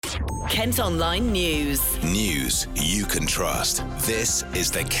Kent Online News. News you can trust. This is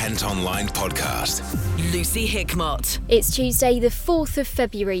the Kent Online Podcast. Lucy Hickmott. It's Tuesday, the 4th of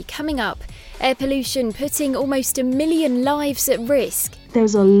February. Coming up, air pollution putting almost 1 million lives at risk.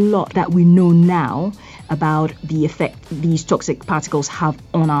 There's a lot that we know now about the effect these toxic particles have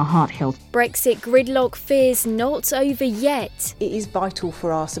on our heart health. Brexit gridlock fears not over yet. It is vital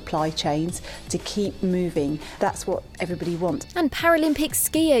for our supply chains to keep moving. That's what everybody wants. And Paralympic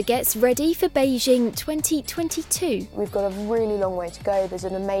skier gets ready for Beijing 2022. We've got a really long way to go. There's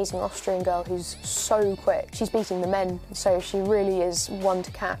an amazing Austrian girl who's so quick. She's beating the men, so she really is one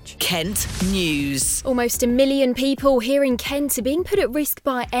to catch. Kent News. Almost 1 million people here in Kent are being put at risk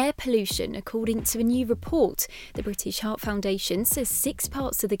by air pollution, according to a new report. The British Heart Foundation says 6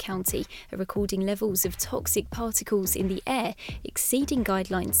 parts of the county are recording levels of toxic particles in the air exceeding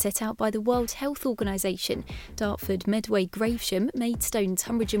guidelines set out by the World Health Organisation. Dartford, Medway, Gravesham, Maidstone,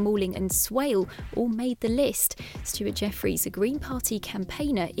 Tunbridge and Malling and Swale all made the list. Stuart Jeffries, a Green Party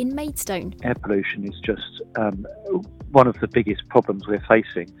campaigner in Maidstone. Air pollution is just one of the biggest problems we're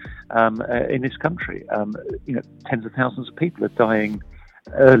facing in this country. Tens of thousands of people are dying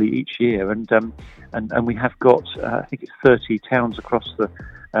early each year, and we have got I think it's 30 towns across the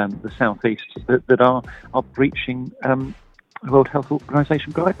southeast that are breaching World Health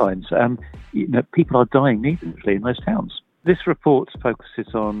Organisation guidelines. People are dying needlessly in those towns. This report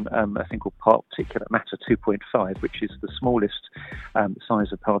focuses on a thing called particulate matter 2.5, which is the smallest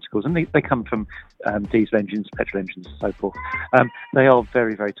size of particles, and they come from diesel engines, petrol engines, and so forth. They are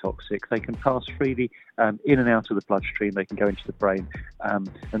very, very toxic. They can pass freely in and out of the bloodstream. They can go into the brain,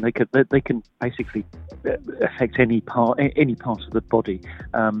 and they can basically affect any part of the body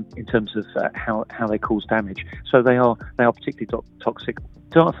in terms of how they cause damage. So they are particularly toxic.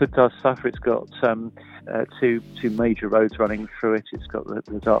 Dartford does suffer. It's got two major roads running through it. It's got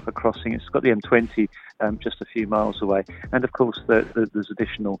the Dartford crossing. It's got the M20 just a few miles away. And of course, there's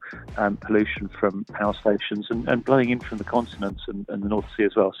additional pollution from power stations and blowing in from the continent and the North Sea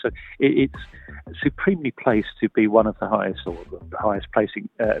as well. So it's supremely placed to be one of the highest, or the highest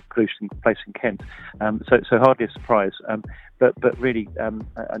pollution place in Kent. So hardly a surprise. But really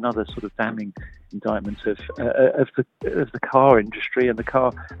another sort of damning indictment of the car industry and the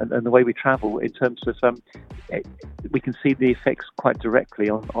car and the way we travel, in terms of we can see the effects quite directly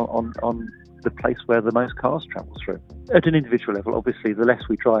on the place where the most cars travel through. At an individual level, obviously, the less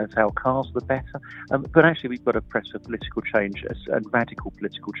we drive our cars, the better. But actually, we've got to press for political change, and radical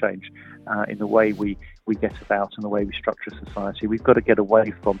political change in the way we get about and the way we structure society. We've got to get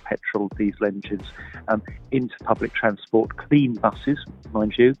away from petrol, diesel engines, into public transport, clean buses,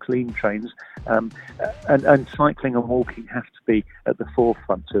 mind you, clean trains, and cycling and walking have to be at the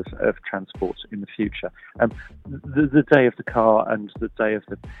forefront of transport in the future. The day of the car and the day of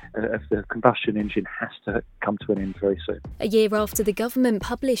the combustion engine has to come to an end very soon. A year after the government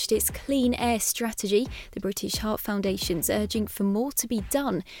published its clean air strategy, the British Heart Foundation's urging for more to be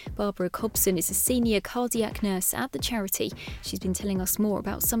done. Barbara Cobson is a senior cardiac nurse at the charity. She's been telling us more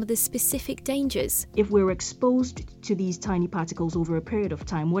about some of the specific dangers. If we're exposed to these tiny particles over a period of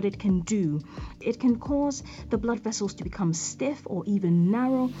time, what it can do, it can cause the blood vessels to become stiff or even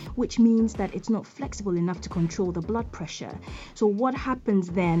narrow, which means that it's not flexible enough to control the blood pressure. So what happens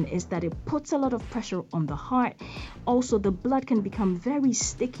then is that it puts a lot of pressure on the heart. Also, the blood can become very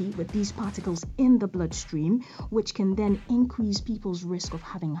sticky with these particles in the bloodstream, which can then increase people's risk of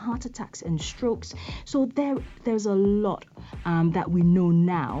having heart attacks and strokes. So there's a lot that we know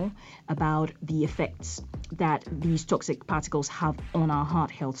now about the effects that these toxic particles have on our heart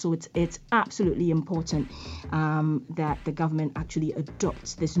health. So it's absolutely important that the government actually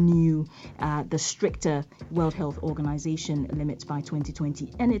adopts this new, the stricter World Health Organization limits by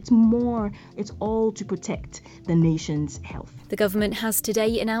 2020. And it's all to protect the nation's health. The government has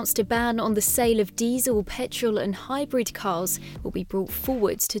today announced a ban on the sale of diesel, petrol and hybrid cars will be brought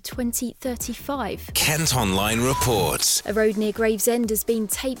forward to 2035. Kent Online reports. A road near Gravesend has been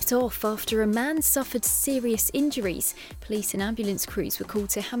taped off after a man suffered serious injuries. Police and ambulance crews were called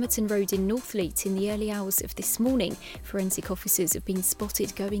to Hamerton Road in Northleet in the early hours of this morning. Forensic officers have been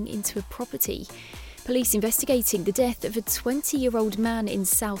spotted going into a property. Police investigating the death of a 20-year-old man in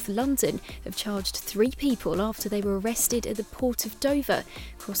South London have charged 3 people after they were arrested at the Port of Dover.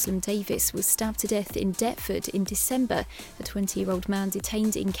 Crossland Davis was stabbed to death in Deptford in December. A 20-year-old man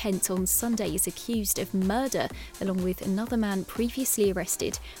detained in Kent on Sunday is accused of murder, along with another man previously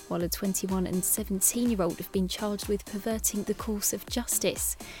arrested, while a 21 and 17-year-old have been charged with perverting the course of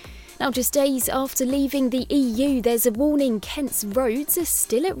justice. Now, just days after leaving the EU, there's a warning Kent's roads are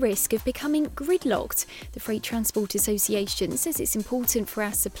still at risk of becoming gridlocked. The Freight Transport Association says it's important for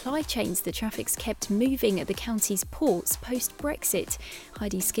our supply chains the traffic's kept moving at the county's ports post-Brexit.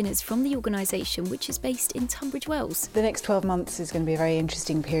 Heidi Skinner's from the organisation, which is based in Tunbridge Wells. The next 12 months is going to be a very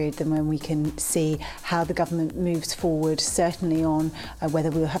interesting period then when we can see how the government moves forward, certainly on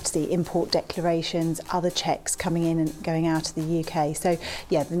whether we'll have to see import declarations, other checks coming in and going out of the UK. So,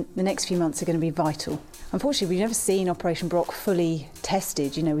 yeah, the next few months are going to be vital. Unfortunately, we've never seen Operation Brock fully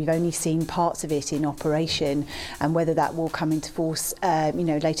tested. We've only seen parts of it in operation, and whether that will come into force,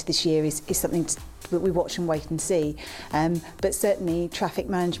 later this year is something that we watch and wait and see. But certainly, traffic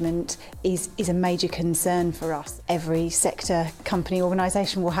management is a major concern for us. Every sector, company,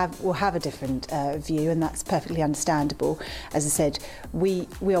 organisation will have a different view, and that's perfectly understandable. As I said, we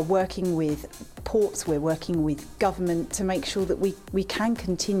are working with ports, we're working with government to make sure that we can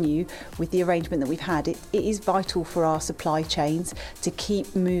continue with the arrangement that we've had. It is vital for our supply chains to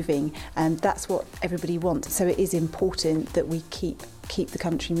keep moving, and that's what everybody wants. So it is important that we keep the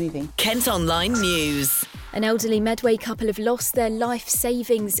country moving. Kent Online News. An elderly Medway couple have lost their life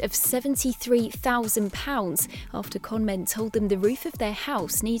savings of £73,000 after conmen told them the roof of their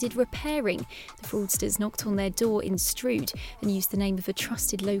house needed repairing. The fraudsters knocked on their door in Strood and used the name of a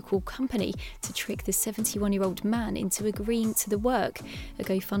trusted local company to trick the 71-year-old man into agreeing to the work. A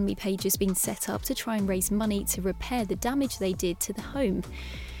GoFundMe page has been set up to try and raise money to repair the damage they did to the home.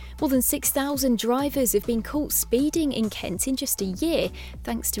 More than 6,000 drivers have been caught speeding in Kent in just a year,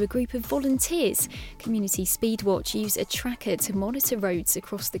 thanks to a group of volunteers. Community Speedwatch use a tracker to monitor roads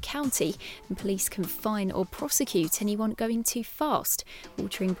across the county, and police can fine or prosecute anyone going too fast.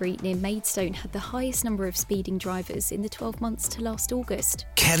 Watering-Brete near Maidstone had the highest number of speeding drivers in the 12 months to last August.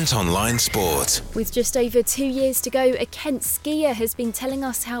 Kent Online Sport. With just over 2 years to go, a Kent skier has been telling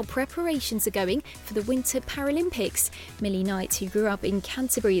us how preparations are going for the Winter Paralympics. Millie Knight, who grew up in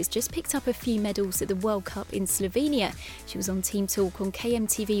Canterbury, has just picked up a few medals at the World Cup in Slovenia. She was on Team Talk on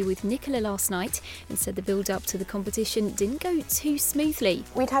KMTV with Nicola last night and said the build-up to the competition didn't go too smoothly.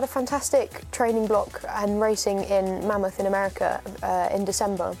 We'd had a fantastic training block and racing in Mammoth in America in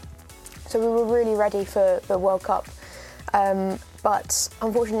December, so we were really ready for the World Cup. But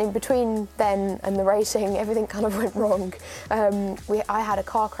unfortunately, between then and the racing, everything kind of went wrong. I had a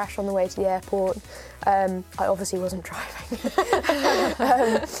car crash on the way to the airport. I obviously wasn't driving.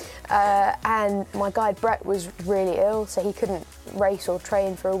 And my guide Brett was really ill, so he couldn't race or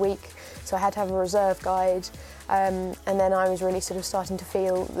train for a week. So I had to have a reserve guide. And then I was really sort of starting to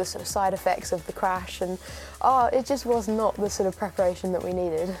feel the sort of side effects of the crash, and it just was not the sort of preparation that we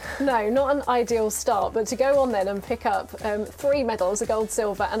needed. No, not an ideal start, but to go on then and pick up 3 medals, a gold,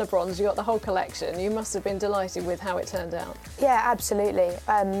 silver and a bronze, you got the whole collection. You must have been delighted with how it turned out. Yeah, absolutely.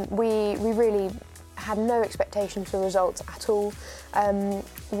 We really had no expectations for results at all.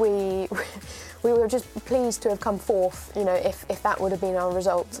 We were just pleased to have come fourth, if that would have been our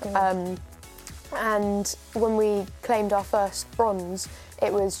result. And when we claimed our first bronze,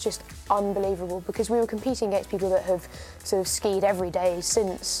 it was just unbelievable because we were competing against people that have sort of skied every day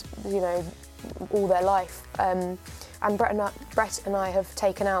since, all their life. And Brett and I have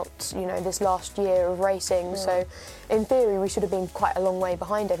taken out, this last year of racing. So in theory, we should have been quite a long way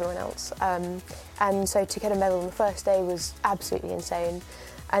behind everyone else. And so to get a medal on the first day was absolutely insane.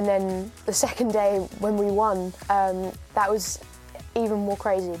 And then the second day when we won, that was even more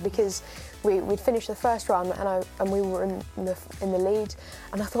crazy because we'd finished the first run and we were in the lead,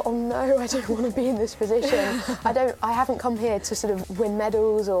 and I thought, oh no, I don't want to be in this position. I haven't come here to sort of win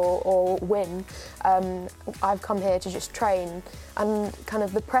medals or win. I've come here to just train, and kind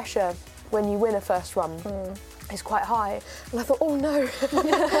of the pressure when you win a first run is quite high. And I thought, oh no.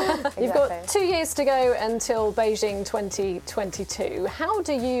 Exactly. You've got 2 years to go until Beijing 2022. How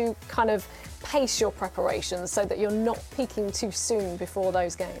do you kind of pace your preparations so that you're not peaking too soon before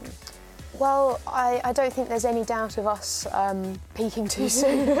those games? Well, I don't think there's any doubt of us peaking too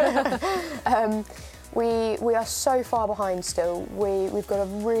soon. We are so far behind still. We've got a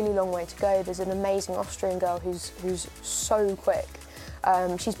really long way to go. There's an amazing Austrian girl who's so quick.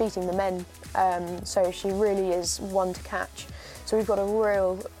 She's beating the men, so she really is one to catch. So we've got a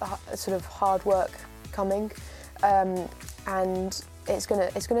real sort of hard work coming, and it's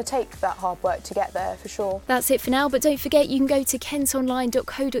gonna take that hard work to get there for sure. That's it for now, but don't forget you can go to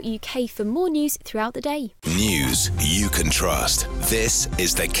kentonline.co.uk for more news throughout the day. News you can trust. This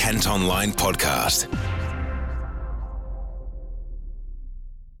is the Kent Online Podcast.